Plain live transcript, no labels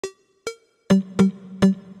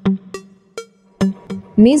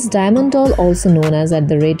Miss Diamond Doll, also known as at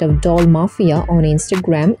the rate of Doll Mafia on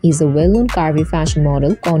Instagram, is a well-known curvy fashion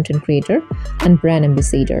model, content creator, and brand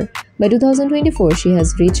ambassador. By 2024, she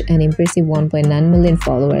has reached an impressive 1.9 million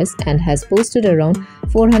followers and has posted around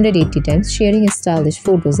 480 times, sharing stylish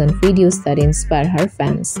photos and videos that inspire her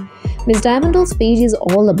fans. Miss Diamond Doll's page is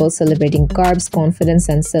all about celebrating curves, confidence,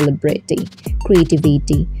 and celebrity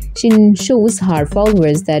creativity. She shows her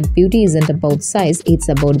followers that beauty isn't about size, it's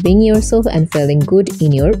about being yourself and feeling good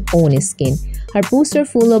in your own skin. Her posts are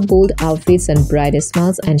full of bold outfits and bright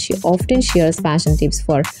smiles, and she often shares fashion tips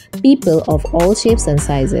for people of all shapes and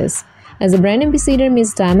sizes. As a brand ambassador,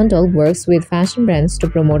 Miss Diamond Doll works with fashion brands to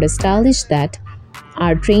promote stylish that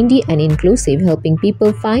are trendy and inclusive, helping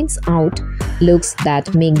people find out looks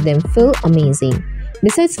that make them feel amazing.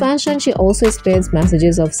 Besides fashion, she also spreads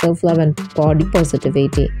messages of self-love and body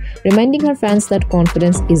positivity, reminding her fans that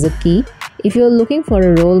confidence is a key. If you're looking for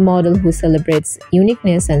a role model who celebrates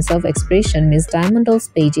uniqueness and self-expression, Miss Diamond Doll's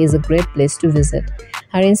page is a great place to visit.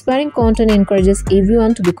 Her inspiring content encourages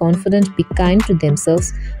everyone to be confident, be kind to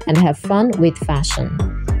themselves, and have fun with fashion.